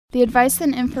The advice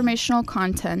and informational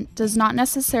content does not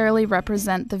necessarily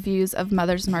represent the views of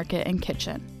Mother's Market and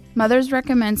Kitchen. Mother's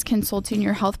recommends consulting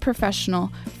your health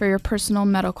professional for your personal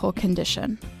medical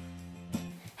condition.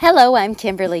 Hello, I'm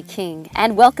Kimberly King,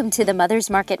 and welcome to the Mother's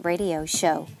Market Radio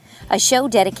Show, a show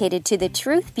dedicated to the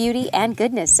truth, beauty, and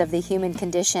goodness of the human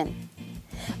condition.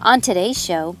 On today's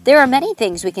show, there are many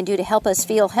things we can do to help us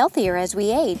feel healthier as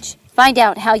we age. Find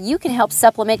out how you can help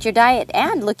supplement your diet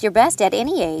and look your best at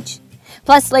any age.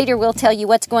 Plus, later we'll tell you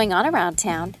what's going on around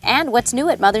town and what's new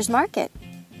at Mother's Market.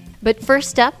 But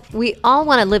first up, we all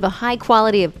want to live a high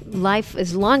quality of life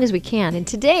as long as we can. And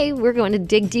today, we're going to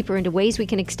dig deeper into ways we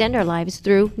can extend our lives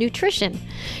through nutrition.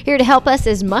 Here to help us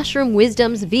is Mushroom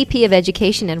Wisdom's VP of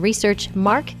Education and Research,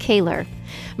 Mark Kaler.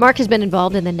 Mark has been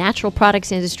involved in the natural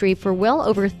products industry for well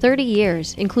over 30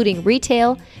 years, including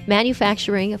retail,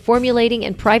 manufacturing, formulating,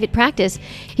 and private practice.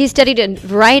 He's studied a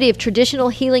variety of traditional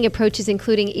healing approaches,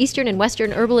 including Eastern and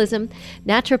Western herbalism,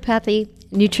 naturopathy,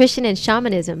 nutrition, and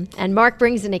shamanism. And Mark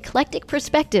brings an eclectic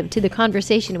perspective to the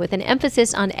conversation with an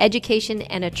emphasis on education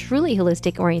and a truly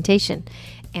holistic orientation.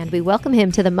 And we welcome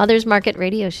him to the Mother's Market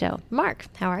Radio Show. Mark,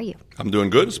 how are you? I'm doing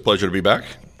good. It's a pleasure to be back.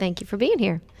 Thank you for being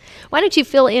here. Why don't you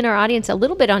fill in our audience a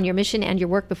little bit on your mission and your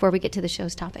work before we get to the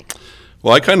show's topic?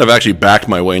 Well, I kind of actually backed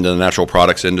my way into the natural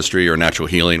products industry, or natural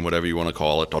healing, whatever you want to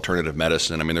call it, alternative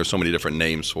medicine. I mean, there's so many different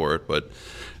names for it, but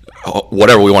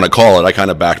whatever we want to call it, I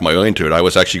kind of backed my way into it. I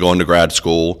was actually going to grad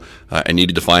school. I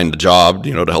needed to find a job,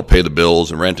 to help pay the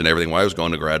bills and rent and everything while I was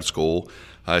going to grad school.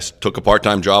 I took a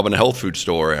part-time job in a health food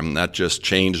store, and that just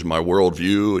changed my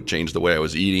worldview. It changed the way I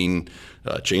was eating,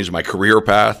 changed my career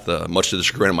path, much to the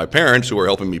chagrin of my parents who were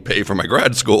helping me pay for my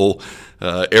grad school.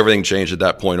 Everything changed at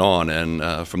that point on,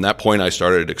 and from that point I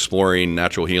started exploring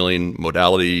natural healing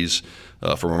modalities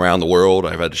from around the world.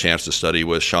 I've had the chance to study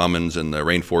with shamans in the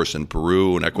rainforest in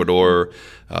Peru and Ecuador.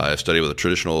 I've studied with a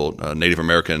traditional Native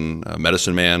American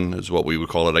medicine man, is what we would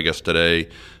call it, I guess, today,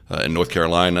 in North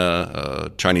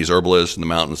Carolina, Chinese herbalists in the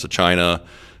mountains of China.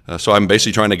 So I'm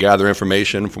basically trying to gather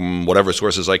information from whatever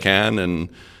sources I can, and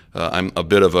I'm a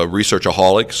bit of a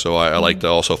researchaholic, so I like to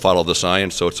also follow the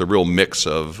science. So it's a real mix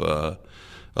of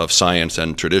science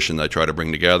and tradition that I try to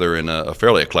bring together in a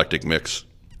fairly eclectic mix.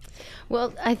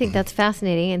 Well, I think that's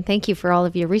fascinating, and thank you for all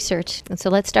of your research. And so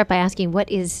let's start by asking, what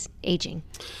is aging?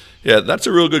 Yeah, that's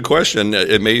a real good question.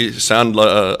 It may sound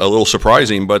a little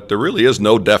surprising, but there really is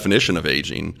no definition of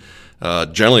aging.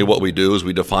 Generally what we do is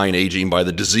we define aging by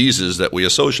the diseases that we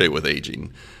associate with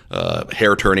aging.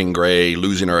 Hair turning gray,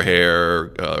 losing our hair,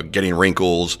 getting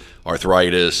wrinkles,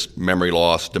 arthritis, memory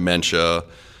loss, dementia,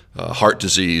 heart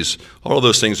disease. All of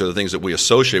those things are the things that we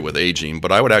associate with aging,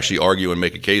 but I would actually argue and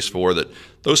make a case for that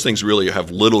those things really have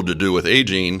little to do with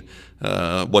aging.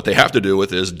 What they have to do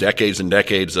with is decades and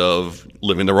decades of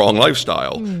living the wrong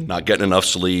lifestyle, not getting enough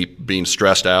sleep, being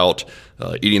stressed out,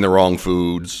 eating the wrong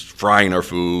foods, frying our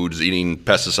foods, eating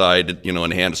pesticide,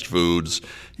 enhanced foods,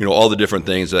 all the different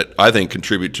things that I think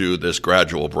contribute to this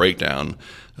gradual breakdown.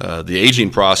 The aging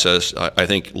process, I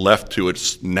think, left to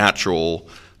its natural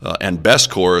and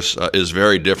best course is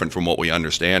very different from what we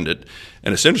understand it.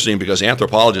 And it's interesting because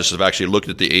anthropologists have actually looked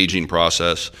at the aging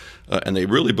process and they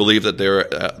really believe that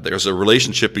there's a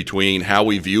relationship between how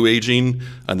we view aging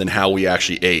and then how we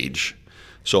actually age.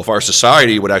 So if our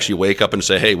society would actually wake up and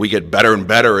say, hey, we get better and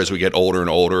better as we get older and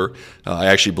older, I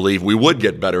actually believe we would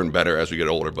get better and better as we get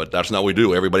older, but that's not what we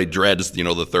do. Everybody dreads, the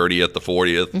 30th, the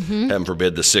 40th, heaven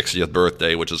forbid, the 60th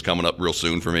birthday, which is coming up real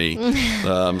soon for me.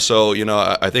 So,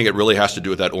 I think it really has to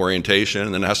do with that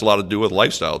orientation, and it has a lot to do with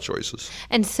lifestyle choices.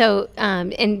 And so,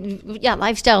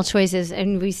 lifestyle choices,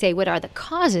 and we say, what are the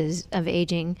causes of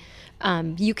aging?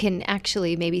 You can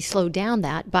actually maybe slow down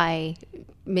that by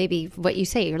maybe what you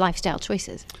say, your lifestyle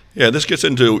choices. Yeah, this gets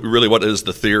into really what is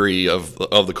the theory of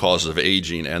the causes of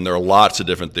aging, and there are lots of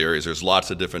different theories. There's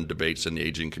lots of different debates in the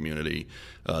aging community.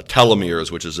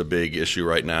 Telomeres, which is a big issue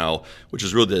right now, which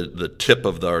is really the tip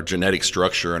of our genetic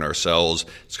structure in our cells.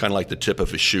 It's kind of like the tip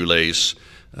of a shoelace.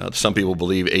 Some people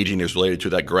believe aging is related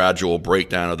to that gradual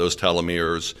breakdown of those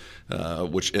telomeres,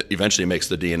 which eventually makes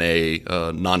the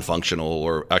DNA non-functional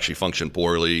or actually function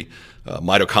poorly.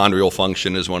 Mitochondrial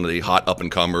function is one of the hot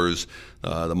up-and-comers.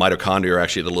 The mitochondria are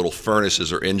actually the little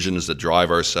furnaces or engines that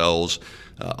drive our cells.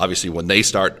 Obviously, when they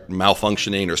start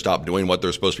malfunctioning or stop doing what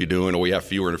they're supposed to be doing, or we have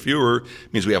fewer and fewer,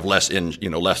 it means we have less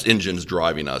engines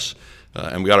driving us.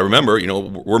 And we got to remember,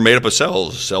 we're made up of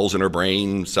cells in our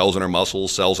brain, cells in our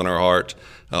muscles, cells in our heart.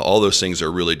 All those things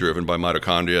are really driven by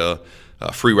mitochondria.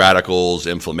 Free radicals,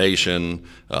 inflammation.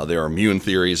 There are immune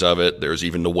theories of it. There's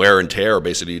even the wear and tear.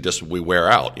 Basically, we wear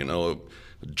out.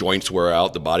 joints wear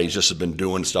out. The body's just been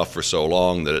doing stuff for so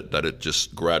long that it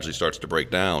just gradually starts to break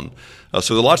down.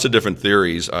 So there are lots of different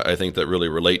theories, I think, that really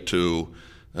relate to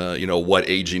what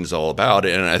aging is all about.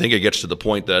 And I think it gets to the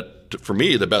point that, for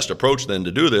me, the best approach then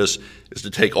to do this is to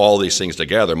take all these things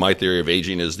together. My theory of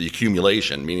aging is the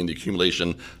accumulation, meaning the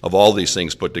accumulation of all these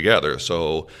things put together.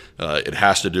 So it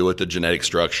has to do with the genetic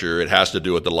structure. It has to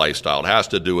do with the lifestyle. It has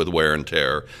to do with wear and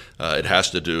tear. It has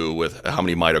to do with how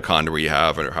many mitochondria you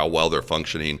have and how well they're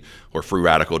functioning, or free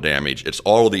radical damage. It's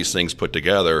all of these things put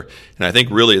together. And I think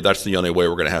really that's the only way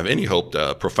we're going to have any hope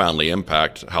to profoundly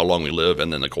impact how long we live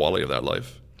and then the quality of that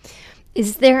life.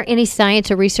 Is there any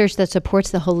science or research that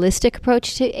supports the holistic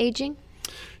approach to aging?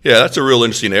 Yeah, that's a real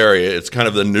interesting area. It's kind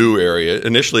of the new area.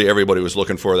 Initially, everybody was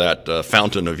looking for that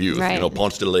fountain of youth, right.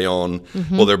 Ponce de Leon.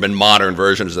 Mm-hmm. Well, there have been modern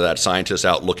versions of that. Scientists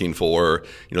out looking for,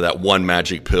 that one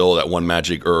magic pill, that one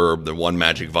magic herb, the one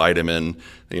magic vitamin.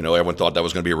 Everyone thought that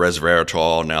was going to be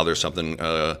resveratrol. Now there's something,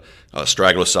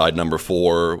 astragaloside number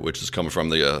 4, which is coming from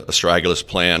the astragalus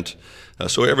plant.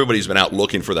 So everybody's been out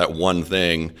looking for that one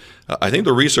thing. I think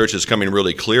the research is coming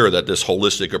really clear that this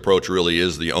holistic approach really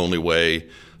is the only way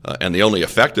and the only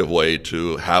effective way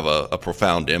to have a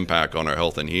profound impact on our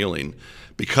health and healing,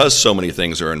 because so many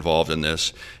things are involved in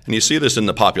this. And you see this in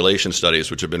the population studies,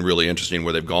 which have been really interesting,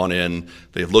 where they've gone in,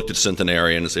 they've looked at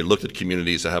centenarians, they've looked at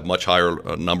communities that have much higher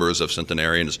numbers of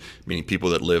centenarians, meaning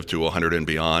people that live to 100 and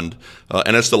beyond.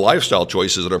 And it's the lifestyle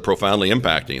choices that are profoundly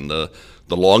impacting.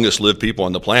 The longest lived people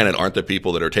on the planet aren't the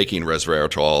people that are taking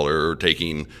resveratrol or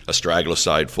taking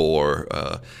astragaloside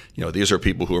 4. These are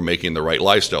people who are making the right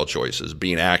lifestyle choices,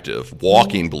 being active.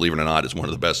 Walking, believe it or not, is one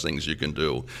of the best things you can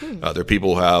do. They're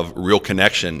people who have real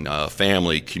connection,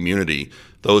 family, community.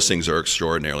 Those things are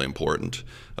extraordinarily important.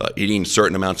 Eating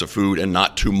certain amounts of food and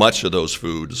not too much of those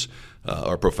foods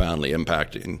are profoundly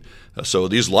impacting. So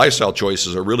these lifestyle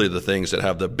choices are really the things that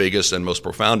have the biggest and most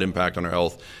profound impact on our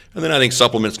health. And then I think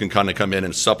supplements can kind of come in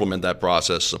and supplement that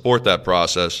process, support that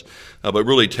process, but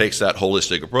really takes that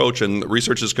holistic approach. And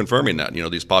research is confirming that.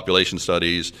 These population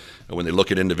studies, when they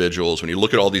look at individuals, when you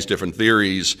look at all these different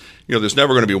theories, there's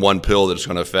never going to be one pill that's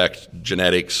going to affect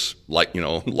genetics, like,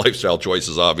 lifestyle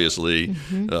choices, obviously,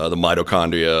 the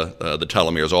mitochondria, the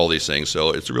telomeres, all these things.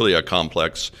 So it's really a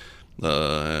complex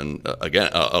and again,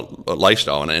 a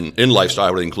lifestyle. And in lifestyle,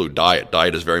 I would include diet.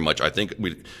 Diet is very much, I think,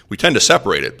 we tend to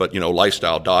separate it, but,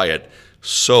 lifestyle, diet,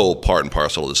 so part and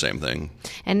parcel of the same thing.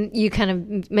 And you kind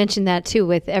of mentioned that, too,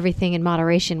 with everything in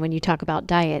moderation when you talk about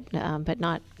diet, but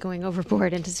not going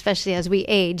overboard, and especially as we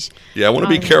age. Yeah, I want to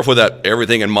be careful that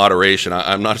everything in moderation.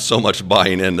 I'm not so much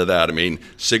buying into that. I mean,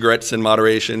 cigarettes in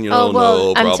moderation,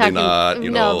 no, probably not.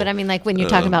 No, but I mean, like when you're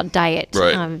talking about diet.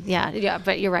 Right. Yeah,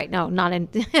 but you're right. No, not in.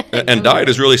 And diet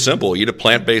is really simple. Eat a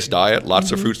plant-based diet,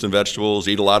 lots of fruits and vegetables,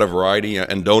 eat a lot of variety,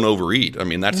 and don't overeat. I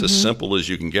mean, that's as simple as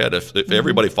you can get. If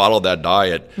everybody followed that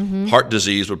diet, heart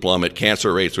disease would plummet,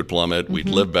 cancer rates would plummet, we'd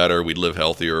live better, we'd live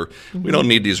healthier. We don't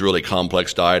need these really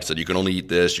complex diets that you can only eat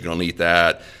this, you can only eat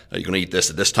that, you can only eat this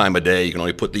at this time of day, you can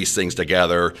only put these things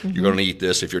together, you're going to eat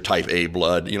this if you're type A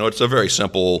blood. It's a very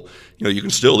simple, you can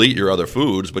still eat your other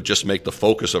foods, but just make the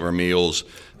focus of our meals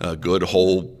good,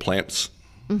 whole plants.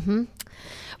 When's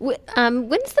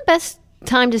the best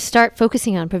time to start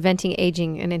focusing on preventing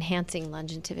aging and enhancing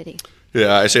longevity?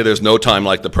 Yeah, I say there's no time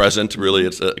like the present. Really,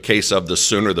 it's a case of the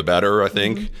sooner the better, I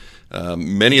think.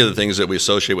 Many of the things that we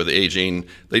associate with aging,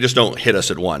 they just don't hit us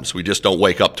at once. We just don't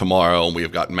wake up tomorrow and we've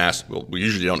got we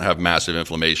usually don't have massive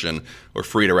inflammation or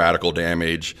free radical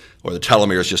damage, or the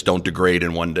telomeres just don't degrade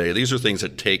in one day. These are things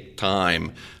that take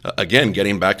time. Again,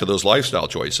 getting back to those lifestyle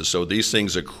choices. So these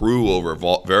things accrue over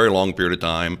a very long period of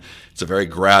time. It's a very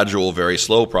gradual, very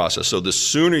slow process. So the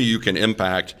sooner you can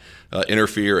impact,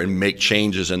 interfere, and make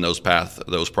changes in those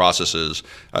processes,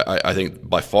 I think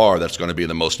by far that's going to be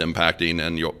the most impacting,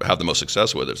 and you'll have the most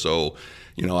success with it. So,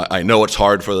 I know it's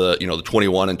hard for the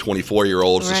 21 and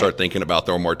 24-year-olds to start thinking about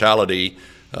their mortality.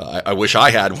 I wish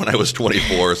I had when I was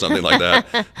 24 or something like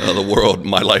that.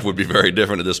 My life would be very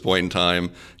different at this point in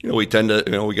time. We tend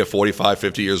to, we get 45,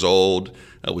 50 years old.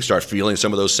 We start feeling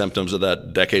some of those symptoms of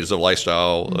that decades of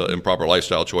lifestyle, improper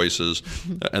lifestyle choices,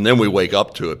 and then we wake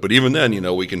up to it. But even then,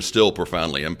 we can still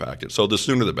profoundly impact it. So the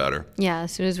sooner the better. Yeah,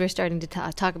 as soon as we're starting to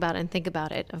talk about it and think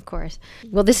about it, of course.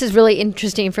 Well, this is really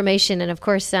interesting information, and of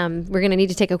course, we're going to need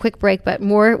to take a quick break, but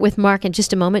more with Mark in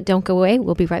just a moment. Don't go away.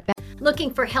 We'll be right back.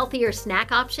 Looking for healthier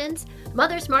snack options?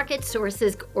 Mother's Market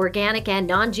sources organic and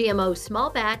non-GMO small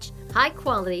batch, high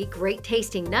quality, great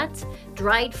tasting nuts,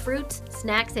 dried fruits,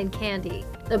 snacks, and candy.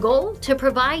 The goal? To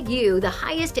provide you the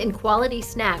highest in quality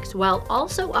snacks while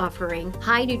also offering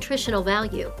high nutritional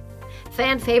value.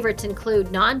 Fan favorites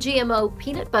include non-GMO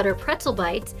peanut butter pretzel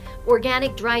bites,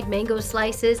 organic dried mango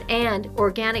slices, and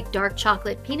organic dark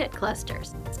chocolate peanut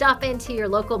clusters. Stop into your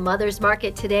local Mother's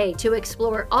Market today to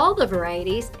explore all the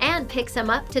varieties and pick some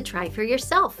up to try for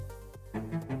yourself.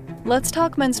 Let's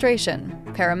talk menstruation,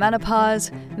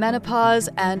 perimenopause, menopause,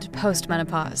 and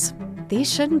postmenopause.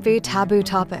 These shouldn't be taboo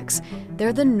topics.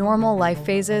 They're the normal life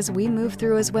phases we move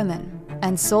through as women.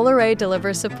 And Solaray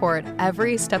delivers support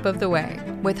every step of the way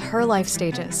with her life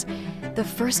stages. The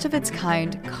first of its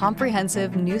kind,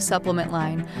 comprehensive new supplement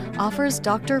line offers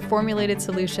doctor-formulated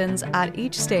solutions at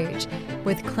each stage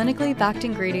with clinically backed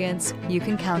ingredients you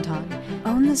can count on.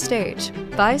 Own the stage.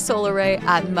 Buy Solaray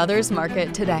at Mother's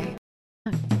Market today.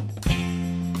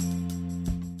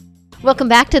 Welcome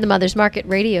back to the Mother's Market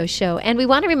Radio Show. And we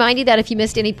want to remind you that if you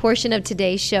missed any portion of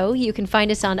today's show, you can find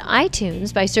us on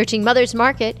iTunes by searching Mother's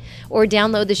Market or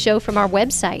download the show from our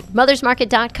website,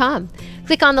 mothersmarket.com.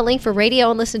 Click on the link for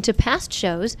radio and listen to past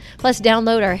shows, plus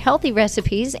download our healthy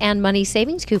recipes and money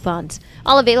savings coupons,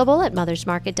 all available at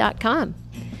mothersmarket.com.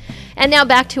 And now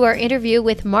back to our interview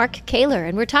with Mark Kaler.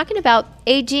 And we're talking about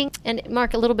aging. And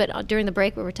Mark, a little bit during the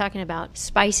break, we were talking about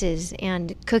spices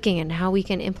and cooking and how we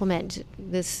can implement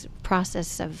this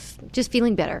process of just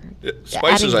feeling better.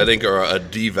 Spices, I think, are a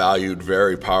devalued,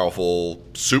 very powerful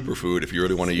superfood, if you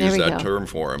really want to use that term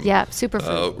for them. Yeah,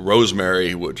 superfood.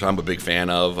 Rosemary, which I'm a big fan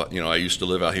of. I used to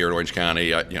live out here in Orange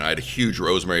County. I had a huge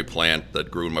rosemary plant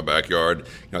that grew in my backyard.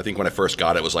 I think when I first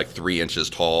got it, it was like 3 inches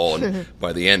tall, and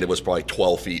by the end, it was probably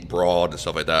 12 feet broad and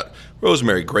stuff like that.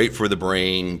 Rosemary, great for the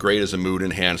brain, great as a mood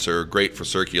enhancer, great for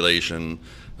circulation,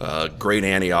 great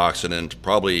antioxidant,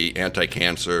 probably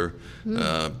anti-cancer,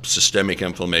 systemic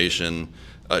inflammation.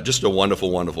 Just a wonderful,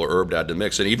 wonderful herb to add to the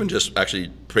mix. And even just actually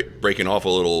breaking off a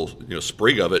little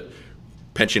sprig of it,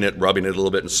 pinching it, rubbing it a little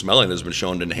bit, and smelling it has been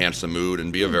shown to enhance the mood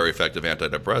and be a very effective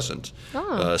antidepressant.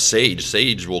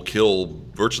 Sage will kill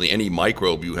virtually any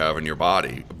microbe you have in your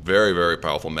body. Very, very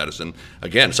powerful medicine.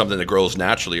 Again, something that grows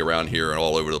naturally around here and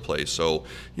all over the place. So,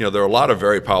 there are a lot of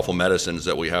very powerful medicines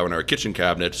that we have in our kitchen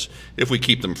cabinets if we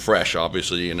keep them fresh,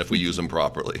 obviously, and if we use them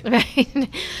properly. Right.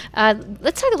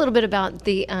 Let's talk a little bit about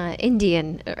the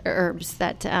Indian herbs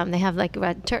that they have, like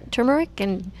turmeric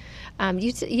and...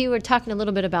 You were talking a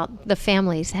little bit about the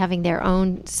families having their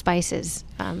own spices.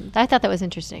 I thought that was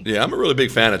interesting. Yeah, I'm a really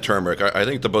big fan of turmeric. I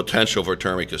think the potential for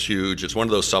turmeric is huge. It's one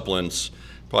of those supplements,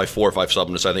 probably 4 or 5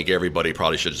 supplements I think everybody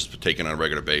probably should just take on a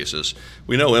regular basis.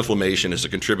 We know inflammation is a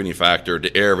contributing factor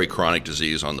to every chronic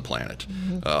disease on the planet.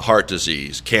 Heart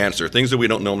disease, cancer, things that we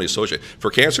don't normally associate. For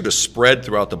cancer to spread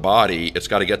throughout the body, it's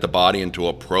got to get the body into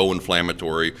a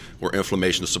pro-inflammatory or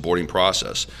inflammation-supporting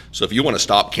process. So if you want to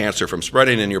stop cancer from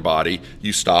spreading in your body,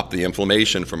 you stop the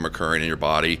inflammation from occurring in your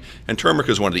body. And turmeric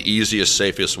is one of the easiest,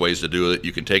 safest ways to do it.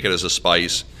 You can take it as a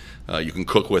spice. You can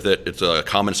cook with it. It's a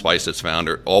common spice that's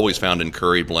always found in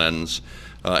curry blends.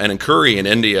 And in curry in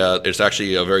India, it's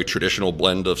actually a very traditional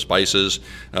blend of spices,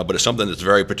 but it's something that's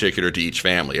very particular to each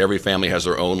family. Every family has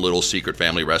their own little secret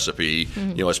family recipe.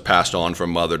 It's passed on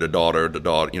from mother to daughter,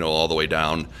 all the way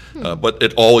down. But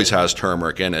it always has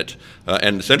turmeric in it.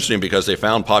 And it's interesting because they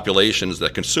found populations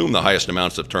that consume the highest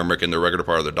amounts of turmeric in their regular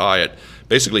part of their diet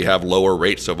basically have lower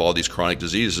rates of all these chronic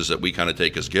diseases that we kind of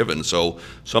take as given. So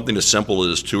something as simple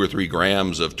as 2 or 3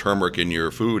 grams of turmeric in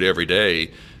your food every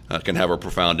day can have a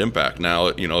profound impact. Now,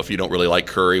 if you don't really like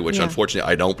curry, which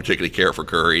unfortunately I don't particularly care for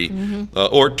curry,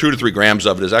 or 2 to 3 grams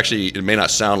of it is actually, it may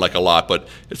not sound like a lot, but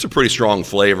it's a pretty strong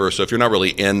flavor. So if you're not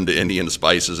really into Indian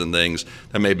spices and things,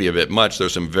 that may be a bit much.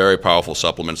 There's some very powerful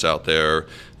supplements out there.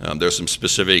 There's some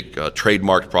specific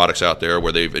trademarked products out there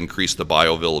where they've increased the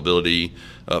bioavailability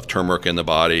of turmeric in the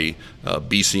body.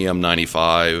 BCM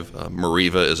 95,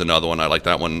 Meriva is another one. I like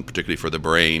that one particularly for the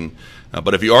brain.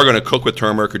 But if you are going to cook with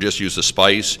turmeric or just use the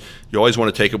spice, you always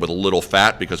want to take it with a little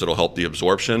fat because it'll help the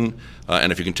absorption.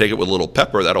 And if you can take it with a little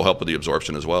pepper, that'll help with the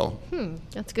absorption as well.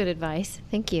 That's good advice.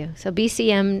 Thank you. So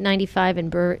BCM 95 and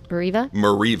Meriva?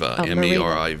 Meriva,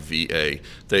 Meriva.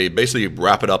 They basically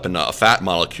wrap it up in a fat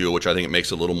molecule, which I think it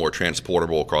makes it a little more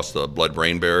transportable across the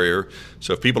blood-brain barrier.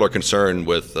 So if people are concerned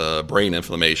with brain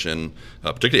inflammation,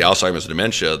 particularly Alzheimer's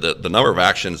dementia, the number of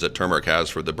actions that turmeric has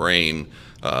for the brain,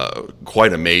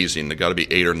 quite amazing. There got to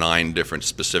be 8 or 9 different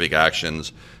specific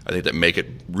actions, I think, that make it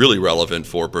really relevant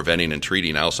for preventing and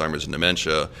treating Alzheimer's and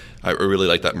dementia. I really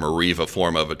like that Meriva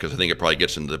form of it because I think it probably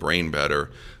gets into the brain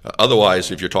better. Otherwise,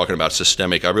 if you're talking about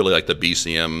systemic, I really like the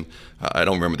BCM. I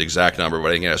don't remember the exact number, but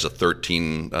I think it has a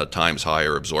 13 times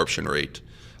higher absorption rate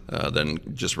than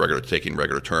just taking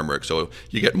regular turmeric. So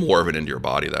you get more of it into your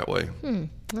body that way.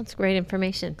 That's great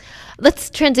information. Let's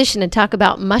transition and talk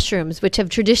about mushrooms, which have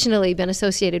traditionally been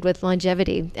associated with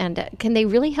longevity. And can they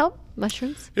really help,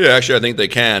 mushrooms? Yeah, actually, I think they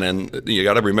can. And you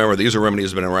got to remember, these are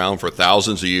remedies that have been around for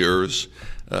thousands of years.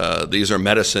 These are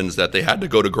medicines that they had to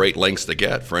go to great lengths to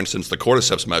get. For instance, the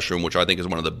cordyceps mushroom, which I think is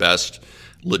one of the best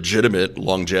legitimate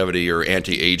longevity or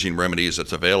anti-aging remedies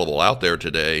that's available out there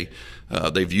today.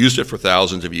 They've used it for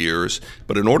thousands of years,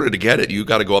 but in order to get it, you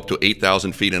got to go up to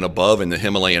 8,000 feet and above in the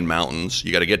Himalayan mountains.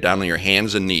 You got to get down on your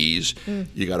hands and knees.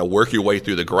 You got to work your way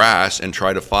through the grass and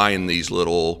try to find these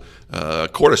little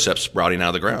cordyceps sprouting out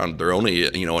of the ground. They're only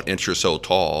an inch or so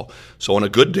tall. So on a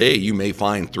good day, you may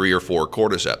find 3 or 4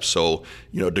 cordyceps. So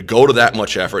to go to that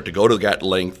much effort, to go to that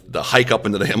length, to hike up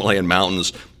into the Himalayan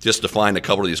mountains just to find a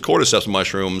couple of these cordyceps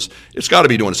mushrooms, it's got to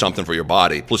be doing something for your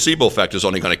body. Placebo effect is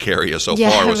only going to carry you so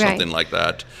far with something like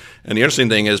that. And the interesting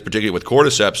thing is, particularly with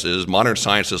cordyceps, is modern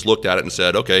science has looked at it and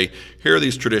said, okay, here are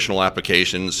these traditional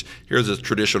applications, here's the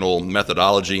traditional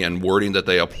methodology and wording that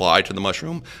they apply to the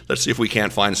mushroom. Let's see if we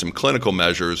can't find some clinical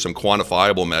measures, some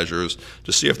quantifiable measures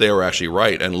to see if they were actually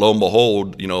right. And lo and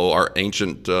behold, our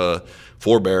ancient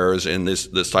forebears in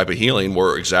this type of healing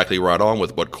were exactly right on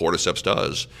with what cordyceps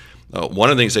does. One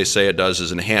of the things they say it does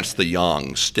is enhance the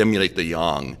yang, stimulate the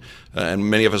yang. And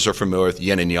many of us are familiar with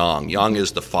yin and yang. Yang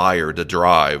is the fire, the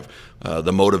drive,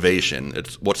 the motivation.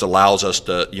 It's what allows us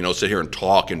to, sit here and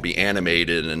talk and be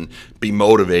animated and be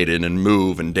motivated and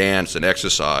move and dance and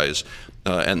exercise.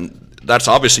 And that's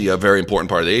obviously a very important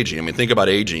part of the aging. I mean, think about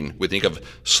aging. We think of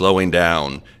slowing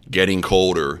down, getting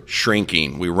colder,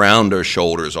 shrinking. We round our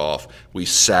shoulders off. We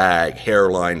sag,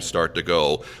 hairlines start to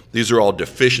go. These are all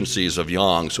deficiencies of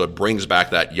yang, so it brings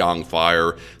back that yang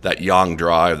fire, that yang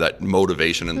drive, that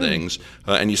motivation and things.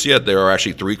 And you see that there are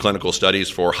actually 3 clinical studies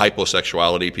for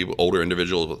hyposexuality, people, older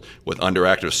individuals with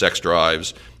underactive sex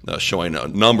drives, showing a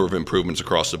number of improvements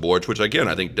across the board, which again,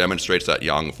 I think demonstrates that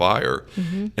yang fire.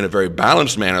 In a very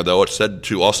balanced manner, though, it's said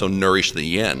to also nourish the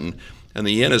yin. And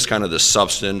the yin is kind of the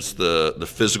substance, the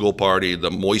physical party,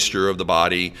 the moisture of the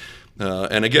body.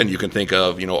 And again, you can think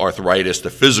of, arthritis, the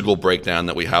physical breakdown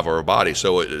that we have of our body.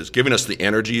 So it is giving us the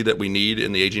energy that we need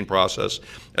in the aging process.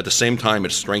 At the same time,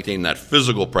 it's strengthening that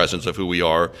physical presence of who we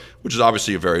are, which is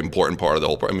obviously a very important part of the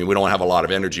whole. I mean, we don't have a lot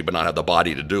of energy, but not have the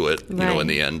body to do it, in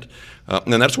the end.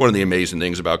 And that's one of the amazing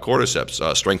things about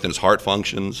cordyceps. Strengthens heart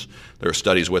functions. There are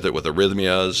studies with it with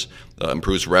arrhythmias,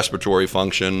 improves respiratory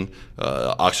function,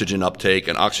 oxygen uptake.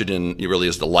 And oxygen really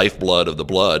is the lifeblood of the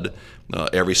blood.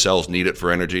 Every cell's need it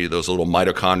for energy. Those little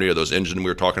mitochondria, those engines we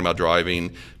were talking about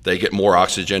driving, they get more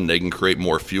oxygen. They can create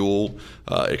more fuel.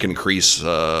 It can increase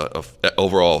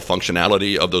overall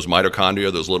functionality of those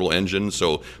mitochondria, those little engines.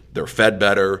 So they're fed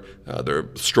better.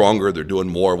 They're stronger. They're doing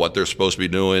more of what they're supposed to be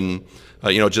doing.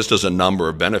 Just as a number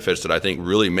of benefits that I think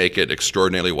really make it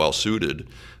extraordinarily well suited.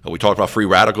 We talked about free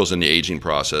radicals in the aging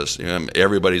process.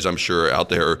 Everybody's, I'm sure, out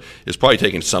there is probably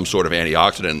taking some sort of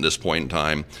antioxidant at this point in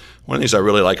time. One of the things I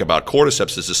really like about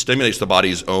cordyceps is it stimulates the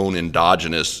body's own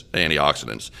endogenous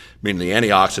antioxidants, meaning the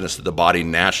antioxidants that the body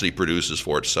naturally produces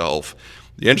for itself.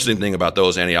 The interesting thing about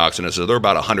those antioxidants is they're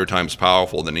about 100 times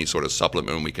powerful than any sort of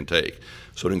supplement we can take.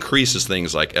 So it increases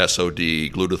things like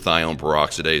SOD, glutathione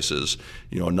peroxidases,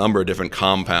 a number of different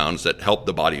compounds that help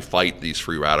the body fight these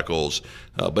free radicals,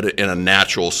 but in a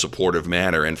natural, supportive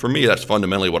manner. And for me, that's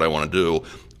fundamentally what I want to do.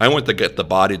 I want to get the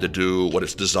body to do what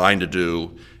it's designed to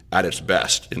do at its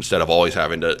best, instead of always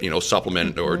having to,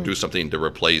 supplement or do something to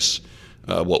replace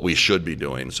what we should be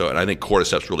doing. So, and I think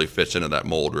cordyceps really fits into that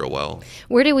mold real well.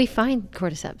 Where do we find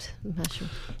cordyceps mushroom?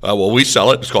 Well, we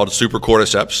sell it. It's called super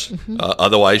cordyceps.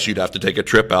 Otherwise, you'd have to take a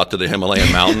trip out to the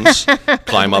Himalayan mountains,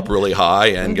 climb up really high,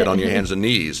 and get on your hands and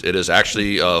knees. It is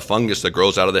actually a fungus that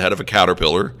grows out of the head of a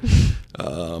caterpillar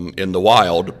in the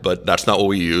wild, but that's not what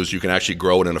we use. You can actually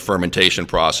grow it in a fermentation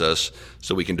process,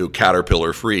 so we can do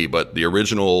caterpillar-free. But the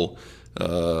original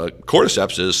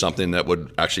cordyceps is something that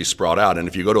would actually sprout out. And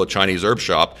if you go to a Chinese herb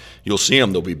shop, you'll see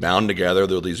them. They'll be bound together.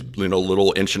 They're these little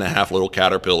 1.5-inch little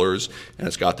caterpillars, and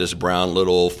it's got this brown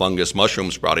little fungus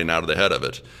mushroom sprouting out of the head of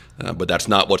it. But that's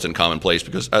not what's in commonplace,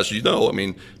 because as you know, I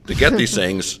mean, to get these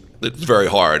things, it's very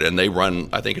hard, and they run,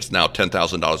 I think it's now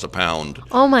 $10,000 a pound.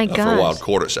 Oh my gosh. For wild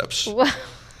cordyceps. Wow.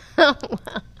 Wow.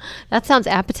 That sounds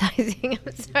appetizing.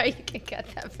 I'm sorry you can get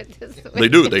that, but this way. They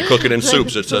do. They cook it in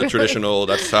soups. It's a traditional,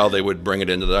 that's how they would bring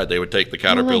it into that. They would take the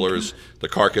caterpillars, the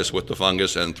carcass with the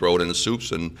fungus, and throw it in the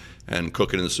soups, and and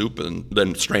cook it in the soup and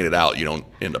then strain it out. You don't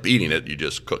end up eating it, you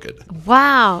just cook it.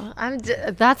 Wow,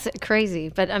 that's crazy.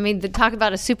 But I mean, talk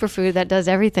about a superfood that does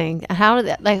everything. How did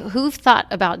that? Like, who thought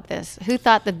about this? Who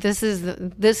thought that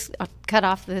this cut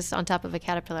off this on top of a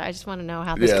caterpillar? I just want to know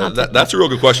how this. That's a real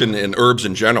good question. In herbs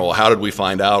in general, how did we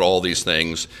find out all these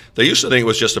things? They used to think it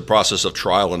was just a process of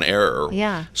trial and error.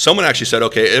 Yeah. Someone actually said,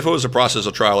 okay, if it was a process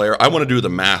of trial and error, I want to do the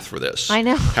math for this. I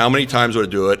know. How many times would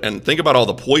it do it? And think about all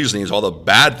the poisonings, all the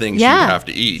bad things you have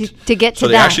to eat to get to that. So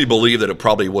they that. actually believe that it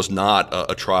probably was not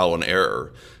a trial and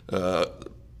error.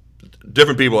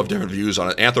 Different people have different views on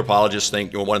it. Anthropologists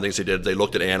think one of the things they did, they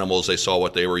looked at animals, they saw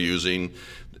what they were using.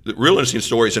 The real interesting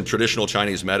stories in traditional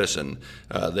Chinese medicine.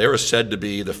 They were said to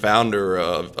be the founder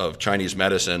of Chinese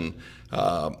medicine.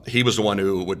 He was the one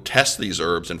who would test these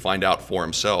herbs and find out for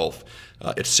himself.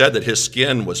 It's said that his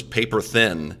skin was paper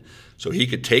thin, so he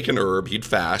could take an herb, he'd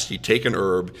fast, he'd take an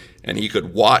herb, and he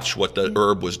could watch what the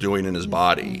herb was doing in his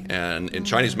body. And in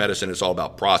Chinese medicine, it's all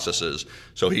about processes.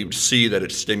 So he would see that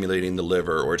it's stimulating the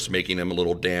liver, or it's making him a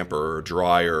little damper or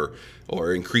drier,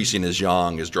 or increasing his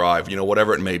yang, his drive,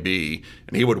 whatever it may be.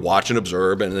 And he would watch and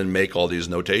observe and then make all these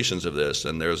notations of this.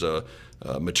 And there's a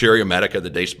Materia Medica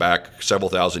that dates back several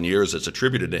thousand years that's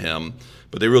attributed to him,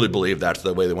 but they really believe that's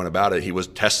the way they went about it. He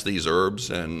would test these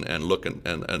herbs and look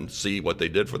and see what they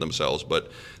did for themselves.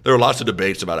 But there are lots of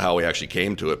debates about how he actually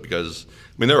came to it, because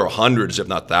there are hundreds, if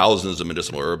not thousands, of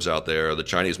medicinal herbs out there. The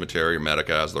Chinese Materia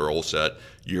Medica has their whole set,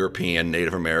 European,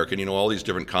 Native American, all these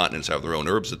different continents have their own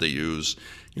herbs that they use.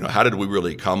 How did we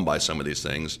really come by some of these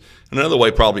things? And another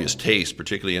way probably is taste,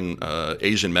 particularly in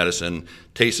Asian medicine.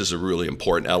 Taste is a really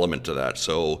important element to that.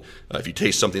 So if you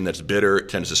taste something that's bitter, it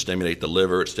tends to stimulate the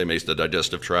liver, it stimulates the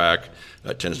digestive tract,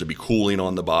 it tends to be cooling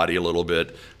on the body a little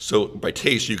bit. So by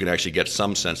taste, you can actually get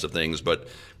some sense of things, but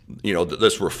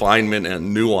this refinement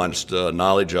and nuanced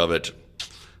knowledge of it,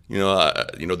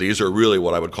 these are really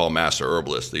what I would call master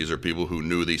herbalists. These are people who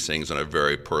knew these things in a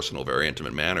very personal, very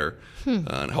intimate manner.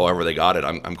 And however they got it,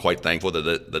 I'm quite thankful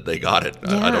that they got it.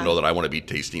 Yeah. I don't know that I want to be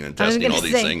tasting and testing all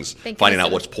these things, finding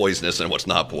out what's poisonous and what's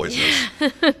not poisonous.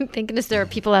 Thank goodness there are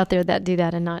people out there that do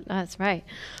that and not us, right?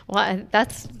 Well,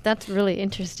 that's really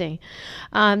interesting.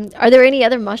 Are there any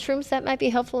other mushrooms that might be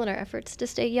helpful in our efforts to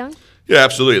stay young? Yeah,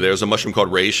 absolutely. There's a mushroom called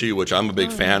reishi, which I'm a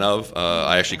big fan of.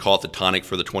 I actually call it the tonic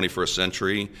for the 21st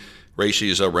century. Reishi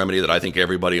is a remedy that I think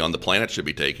everybody on the planet should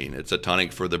be taking. It's a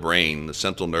tonic for the brain, the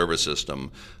central nervous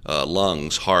system,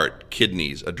 lungs, heart,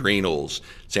 kidneys, adrenals.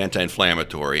 It's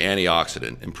anti-inflammatory,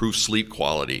 antioxidant, improves sleep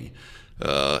quality,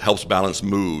 helps balance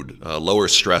mood,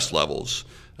 lowers stress levels,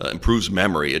 improves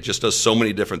memory. It just does so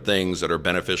many different things that are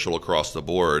beneficial across the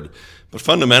board. But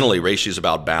fundamentally, reishi is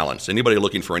about balance. Anybody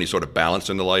looking for any sort of balance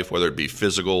in their life, whether it be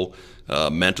physical,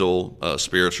 mental,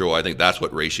 spiritual, I think that's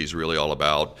what reishi is really all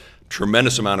about.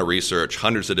 Tremendous amount of research,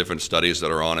 hundreds of different studies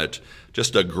that are on it.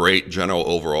 Just a great general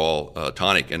overall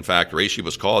tonic. In fact, reishi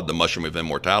was called the mushroom of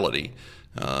immortality.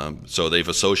 So they've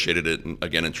associated it,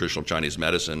 again, in traditional Chinese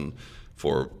medicine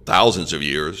for thousands of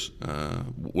years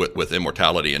with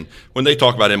immortality. And when they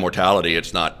talk about immortality,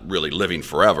 it's not really living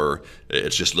forever.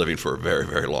 It's just living for a very,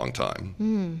 very long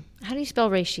time. How do you spell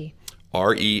reishi?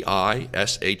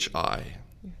 R-E-I-S-H-I.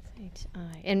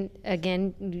 And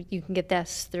again, you can get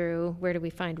this through, where do we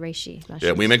find reishi mushrooms?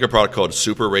 Yeah, we make a product called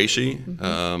Super Reishi.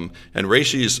 And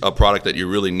reishi is a product that you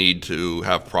really need to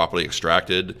have properly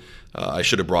extracted. I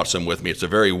should have brought some with me. It's a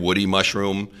very woody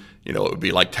mushroom. It would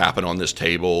be like tapping on this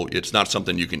table. It's not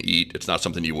something you can eat. It's not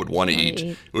something you would want to eat.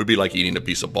 It would be like eating a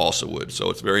piece of balsa wood.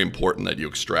 So it's very important that you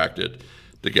extract it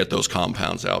to get those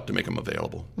compounds out to make them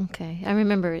available. Okay. I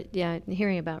remember,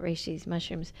 hearing about reishi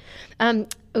mushrooms.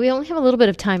 We only have a little bit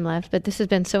of time left, but this has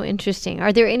been so interesting.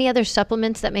 Are there any other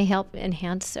supplements that may help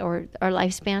enhance our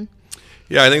lifespan?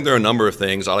 Yeah, I think there are a number of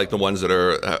things. I like the ones that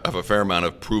have a fair amount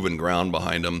of proven ground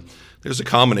behind them. There's a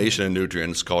combination of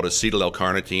nutrients called acetyl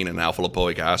L-carnitine and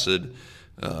alpha-lipoic acid.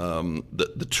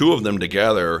 The two of them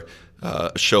together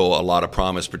show a lot of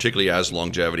promise, particularly as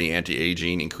longevity,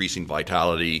 anti-aging, increasing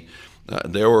vitality.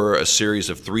 There were a series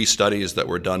of 3 studies that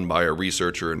were done by a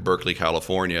researcher in Berkeley,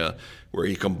 California, where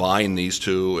he combined these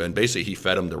two, and basically he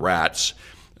fed them to rats.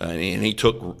 And he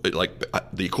took like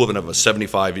the equivalent of a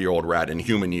 75-year-old rat in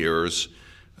human years,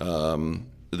 and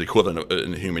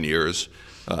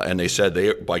they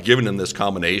said by giving them this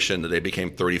combination that they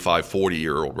became 35,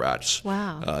 40-year-old rats.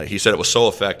 Wow. He said it was so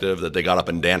effective that they got up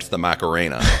and danced the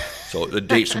Macarena. So it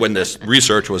dates when this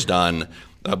research was done.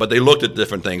 But they looked at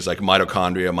different things like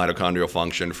mitochondrial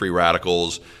function, free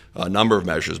radicals, a number of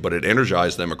measures, but it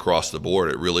energized them across the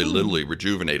board. It really literally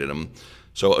rejuvenated them.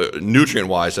 So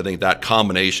nutrient-wise, I think that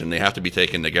combination, they have to be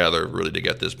taken together really to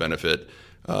get this benefit.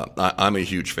 I'm a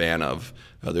huge fan of.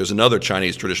 There's another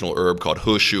Chinese traditional herb called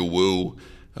He Shu Wu,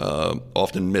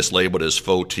 often mislabeled as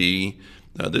faux tea.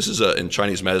 This is, in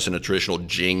Chinese medicine, a traditional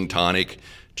Jing tonic.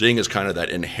 Jing is kind of that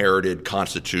inherited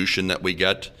constitution that we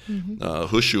get.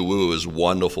 He Shu Wu is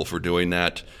wonderful for doing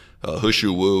that. He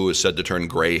Shu Wu is said to turn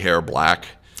gray hair black.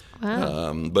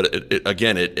 Wow. But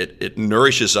it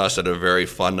nourishes us at a very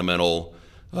fundamental,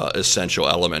 essential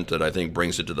element that I think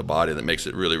brings it to the body that makes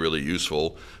it really, really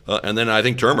useful. And then I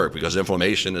think turmeric, because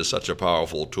inflammation is such a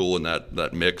powerful tool in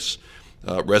that mix.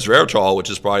 Resveratrol, which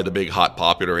is probably the big, hot,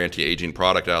 popular anti-aging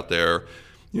product out there.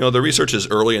 The research is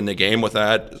early in the game with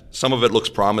that. Some of it looks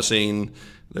promising.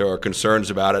 There are concerns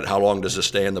about it. How long does it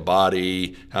stay in the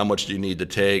body? How much do you need to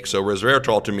take? So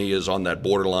resveratrol to me is on that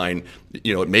borderline.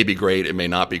 It may be great. It may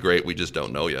not be great. We just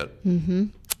don't know yet. Mm-hmm.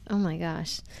 Oh, my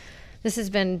gosh. This has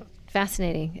been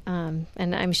fascinating.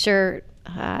 And I'm sure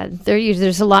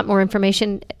there's a lot more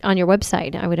information on your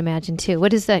website, I would imagine, too.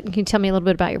 What is that? Can you tell me a little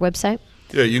bit about your website?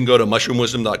 Yeah, you can go to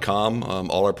mushroomwisdom.com.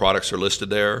 All our products are listed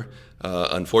there.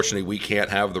 Unfortunately, we can't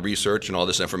have the research and all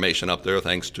this information up there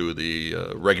thanks to the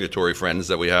regulatory friends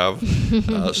that we have.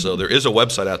 So there is a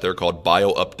website out there called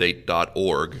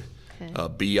bioupdate.org,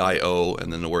 BIO,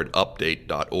 and then the word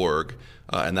update.org.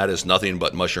 And that is nothing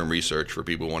but mushroom research for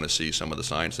people who want to see some of the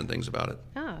science and things about it.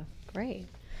 Oh, great.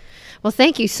 Well,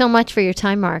 thank you so much for your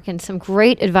time, Mark, and some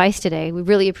great advice today. We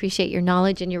really appreciate your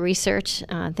knowledge and your research.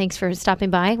 Thanks for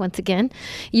stopping by once again.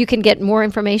 You can get more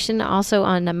information also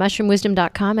on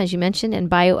mushroomwisdom.com, as you mentioned, and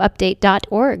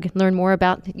bioupdate.org. Learn more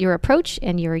about your approach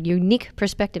and your unique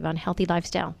perspective on healthy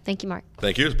lifestyle. Thank you, Mark.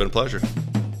 Thank you. It's been a pleasure.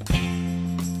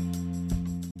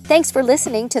 Thanks for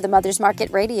listening to the Mother's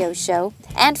Market Radio Show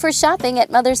and for shopping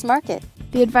at Mother's Market.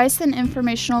 The advice and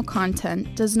informational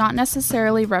content does not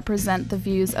necessarily represent the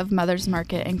views of Mother's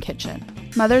Market and Kitchen.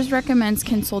 Mother's recommends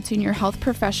consulting your health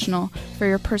professional for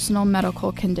your personal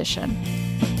medical condition.